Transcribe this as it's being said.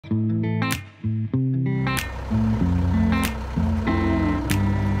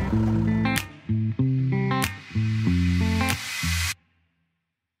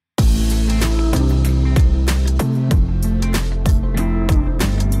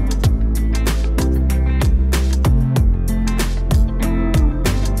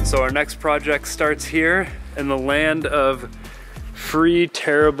So our next project starts here in the land of free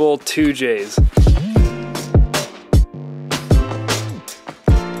terrible 2Js.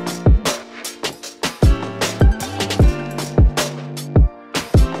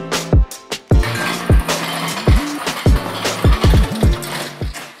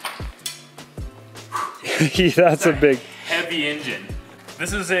 That's a big heavy engine.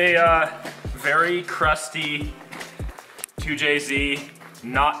 This is a very crusty 2JZ,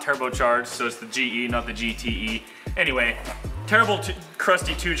 not turbocharged, so it's the GE, not the GTE. Anyway, terrible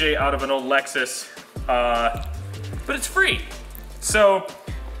crusty 2J out of an old Lexus, but it's free. So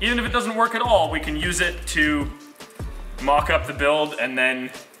even if it doesn't work at all, we can use it to mock up the build and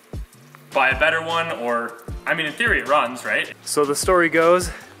then buy a better one, or, I mean, in theory it runs, right? So the story goes,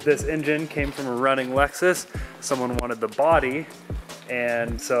 this engine came from a running Lexus. Someone wanted the body,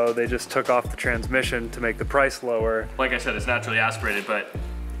 and so they just took off the transmission to make the price lower. Like I said, it's naturally aspirated, but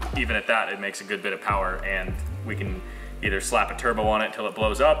even at that, it makes a good bit of power, and we can either slap a turbo on it till it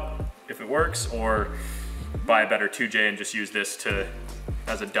blows up, if it works, or buy a better 2J and just use this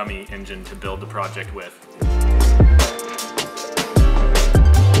as a dummy engine to build the project with.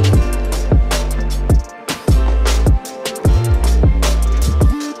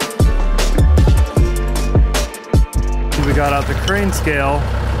 We got out the crane scale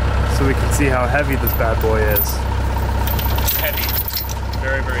so we can see how heavy this bad boy is. Heavy.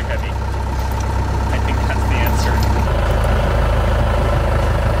 Very, very heavy. I think that's the answer.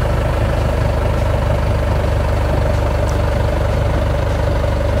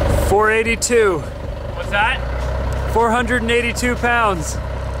 482. What's that? 482 pounds.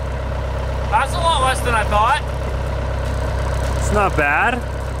 That's a lot less than I thought. It's not bad.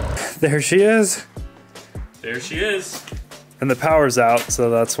 There she is. There she is. And the power's out,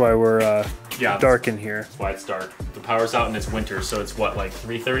 so that's why we're dark in here. That's why it's dark. The power's out and it's winter, so it's what, like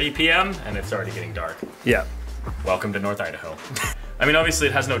 3:30 p.m. and it's already getting dark. Yeah. Welcome to North Idaho. I mean, obviously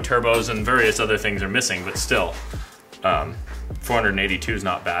it has no turbos and various other things are missing, but still, 482 is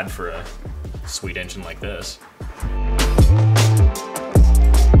not bad for a sweet engine like this.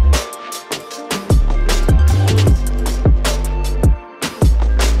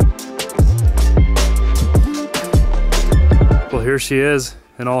 Well, here she is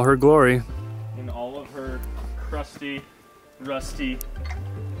in all her glory. In all of her crusty, rusty,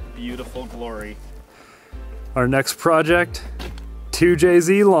 beautiful glory. Our next project,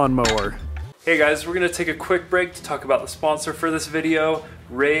 2JZ lawnmower. Hey guys, we're gonna take a quick break to talk about the sponsor for this video,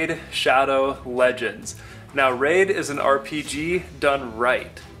 Raid Shadow Legends. Now, Raid is an RPG done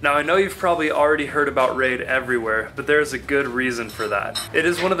right. Now, I know you've probably already heard about Raid everywhere, but there's a good reason for that. It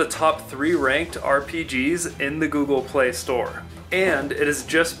is one of the top 3 ranked RPGs in the Google Play Store. And it has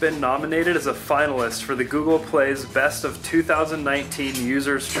just been nominated as a finalist for the Google Play's Best of 2019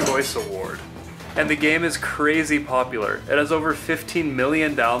 Users' Choice Award. And the game is crazy popular. It has over 15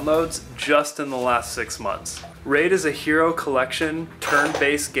 million downloads just in the last 6 months. Raid is a hero collection,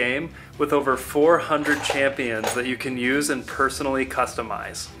 turn-based game with over 400 champions that you can use and personally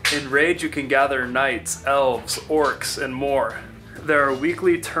customize. In Raid, you can gather knights, elves, orcs, and more. There are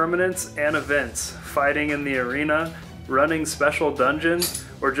weekly tournaments and events, fighting in the arena, running special dungeons,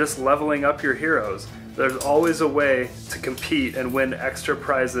 or just leveling up your heroes. There's always a way to compete and win extra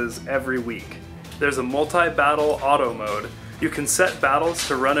prizes every week. There's a multi-battle auto mode. You can set battles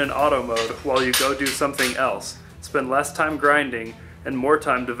to run in auto mode while you go do something else. Spend less time grinding and more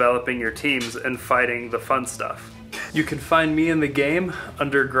time developing your teams and fighting the fun stuff. You can find me in the game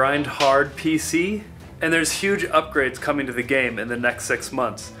under Grind Hard PC, and there's huge upgrades coming to the game in the next 6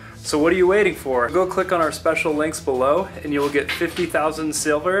 months. So what are you waiting for? Go click on our special links below and you will get 50,000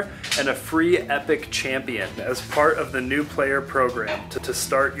 silver and a free epic champion as part of the new player program to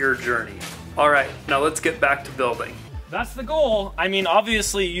start your journey. Alright, now let's get back to building. That's the goal. I mean,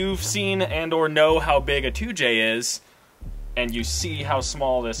 obviously you've seen and or know how big a 2J is, and you see how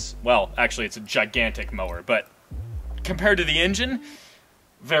small this, well, actually it's a gigantic mower, but compared to the engine,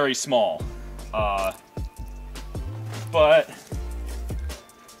 very small. But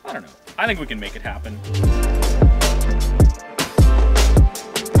I don't know. I think we can make it happen.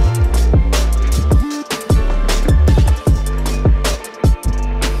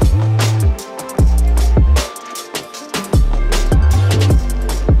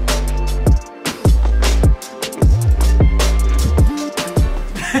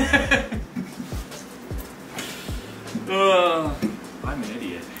 I'm an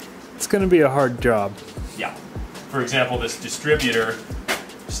idiot. It's gonna be a hard job. Yeah. For example, this distributor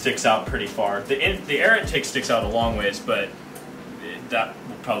sticks out pretty far. The air intake sticks out a long ways, but that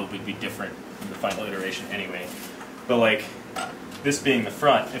will probably be different in the final iteration anyway. But like, this being the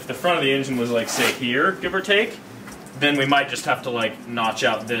front, if the front of the engine was like, say here, give or take, then we might just have to like notch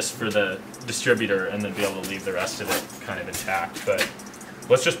out this for the distributor and then be able to leave the rest of it kind of intact. But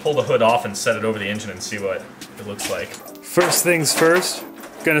let's just pull the hood off and set it over the engine and see what it looks like. First things first,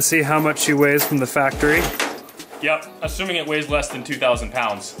 gonna see how much she weighs from the factory. Yep, assuming it weighs less than 2,000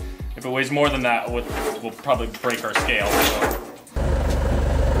 pounds. If it weighs more than that, we'll probably break our scale. So.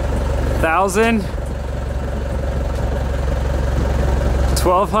 1,000,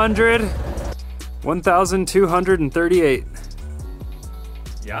 1,200, 1,238.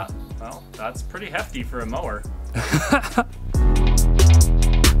 Yeah, well, that's pretty hefty for a mower.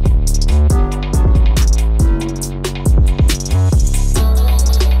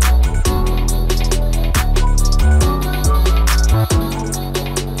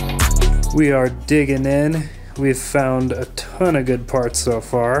 We are digging in. We've found a ton of good parts so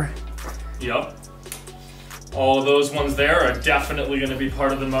far. Yep. All of those ones there are definitely going to be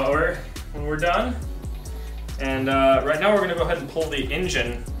part of the mower when we're done. And right now we're going to go ahead and pull the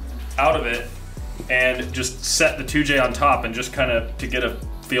engine out of it and just set the 2J on top and just kind of to get a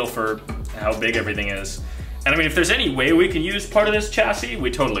feel for how big everything is. And I mean, if there's any way we can use part of this chassis,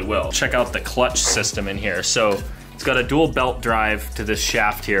 we totally will. Check out the clutch system in here. So it's got a dual belt drive to this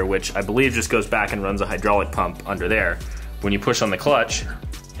shaft here, which I believe just goes back and runs a hydraulic pump under there. When you push on the clutch,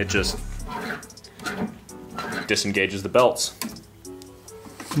 it just disengages the belts.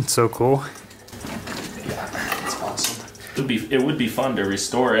 It's so cool. Yeah, it's awesome. It would be fun to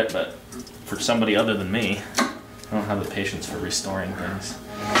restore it, but for somebody other than me, I don't have the patience for restoring things.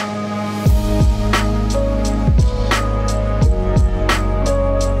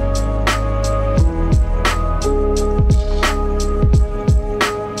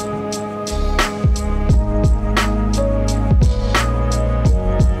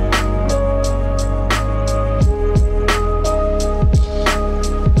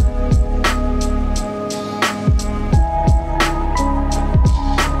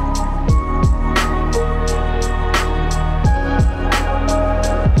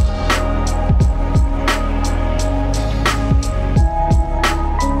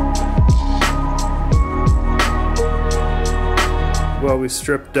 Well, we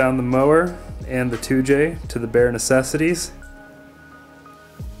stripped down the mower and the 2J to the bare necessities.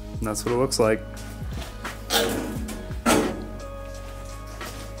 And that's what it looks like.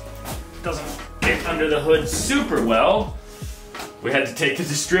 Doesn't get under the hood super well. We had to take the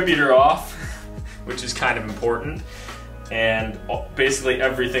distributor off, which is kind of important, and basically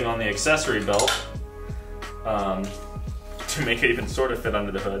everything on the accessory belt to make it even sort of fit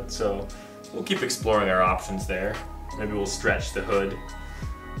under the hood. So we'll keep exploring our options there. Maybe we'll stretch the hood.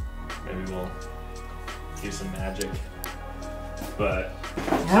 Maybe we'll do some magic. But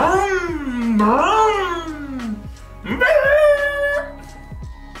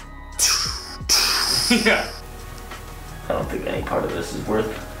yeah. I don't think any part of this is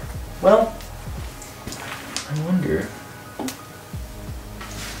worth. Well, I wonder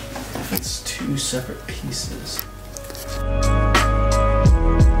if it's two separate pieces.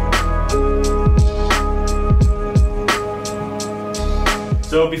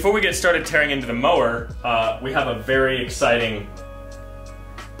 So before we get started tearing into the mower, we have a very exciting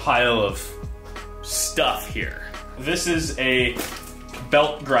pile of stuff here. This is a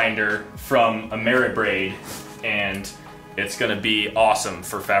belt grinder from Ameribraid, and it's gonna be awesome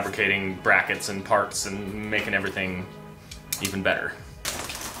for fabricating brackets and parts and making everything even better.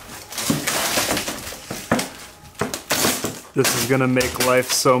 This is gonna make life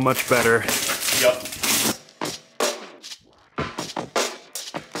so much better. Yep.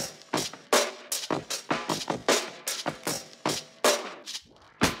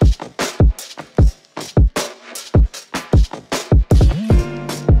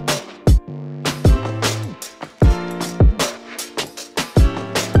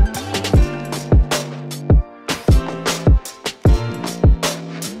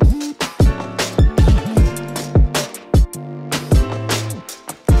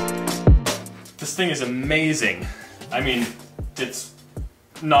 This thing is amazing. I mean, it's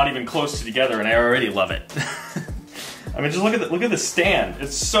not even close together and I already love it. I mean, just look at the stand.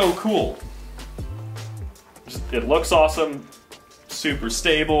 It's so cool. It looks awesome, super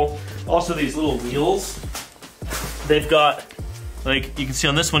stable. Also these little wheels, they've got, like you can see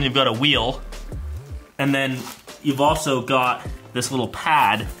on this one, you've got a wheel, and then you've also got this little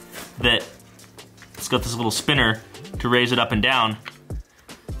pad that it's got this little spinner to raise it up and down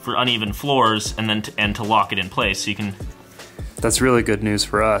for uneven floors, and then to lock it in place, so you can. That's really good news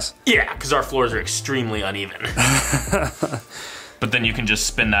for us. Yeah, because our floors are extremely uneven. But then you can just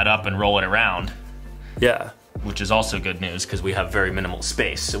spin that up and roll it around. Yeah. which is also good news because we have very minimal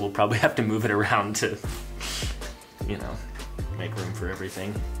space, so we'll probably have to move it around to, you know, make room for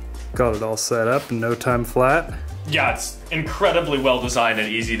everything. Got it all set up in no time flat. Yeah, it's incredibly well designed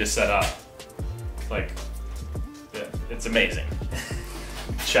and easy to set up. Like, yeah, it's amazing.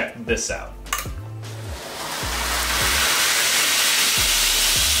 Check this out.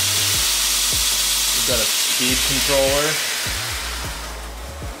 We've got a speed controller,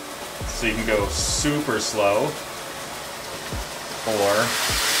 so you can go super slow, or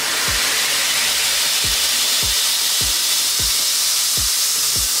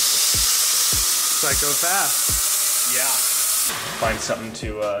psycho fast. yeah, find something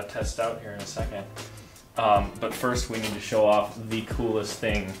to test out here in a second. But first we need to show off the coolest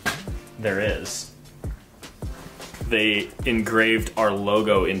thing there is. They engraved our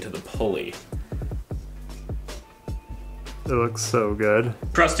logo into the pulley. It looks so good.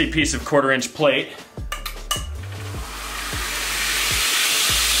 Crusty piece of 1/4-inch plate.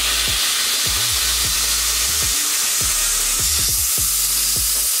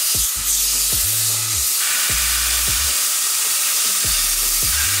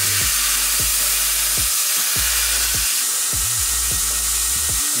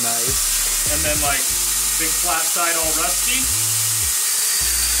 Nice. And then like big flat side all rusty.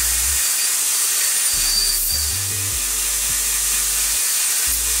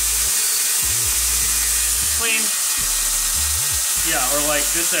 Clean. Yeah, or like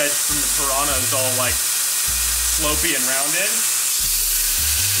this edge from the Piranha is all like slopey and rounded.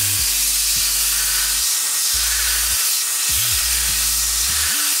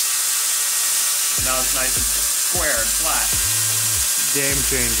 Now it's nice and square and flat. Game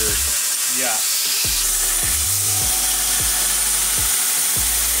changer. Yeah.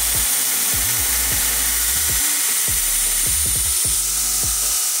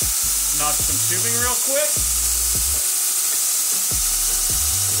 Notch some tubing real quick.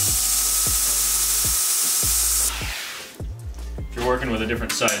 If you're working with a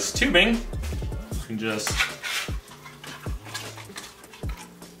different size tubing, you can just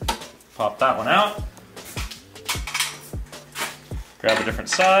pop that one out. Grab a different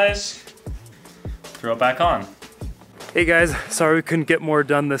size, throw it back on. Hey guys, sorry we couldn't get more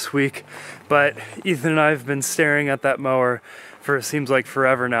done this week, but Ethan and I have been staring at that mower for it seems like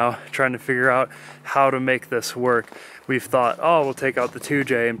forever now, trying to figure out how to make this work. We've thought, oh, we'll take out the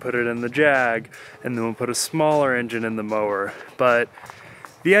 2J and put it in the Jag, and then we'll put a smaller engine in the mower. But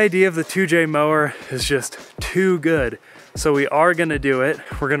the idea of the 2J mower is just too good. So we are gonna do it.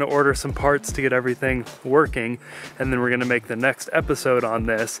 We're gonna order some parts to get everything working, and then we're gonna make the next episode on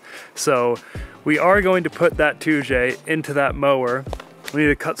this. So we are going to put that 2J into that mower. We need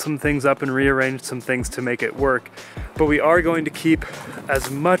to cut some things up and rearrange some things to make it work. But we are going to keep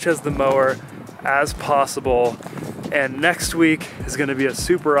as much as the mower as possible. And next week is gonna be a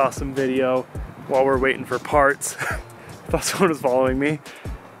super awesome video while we're waiting for parts. I thought someone was following me.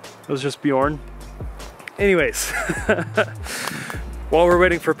 It was just Bjorn. Anyways, while we're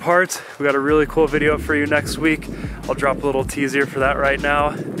waiting for parts, we got a really cool video for you next week. I'll drop a little teaser for that right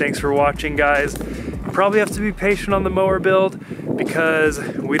now. Thanks for watching, guys. You probably have to be patient on the mower build because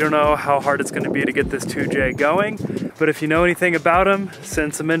we don't know how hard it's gonna be to get this 2J going. But if you know anything about them,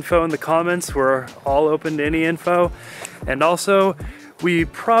 send some info in the comments. We're all open to any info. And also, we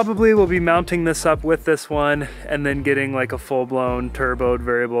probably will be mounting this up with this one and then getting like a full-blown turboed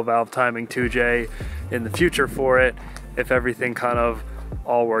variable valve timing 2J in the future for it if everything kind of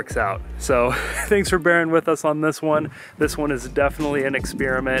all works out. So thanks for bearing with us on this one. This one is definitely an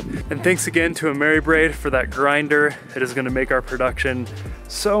experiment. And thanks again to AmeriBraid for that grinder. It is gonna make our production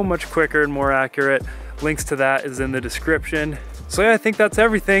so much quicker and more accurate. Links to that is in the description. So yeah, I think that's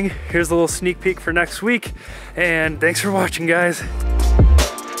everything. Here's a little sneak peek for next week. And thanks for watching, guys.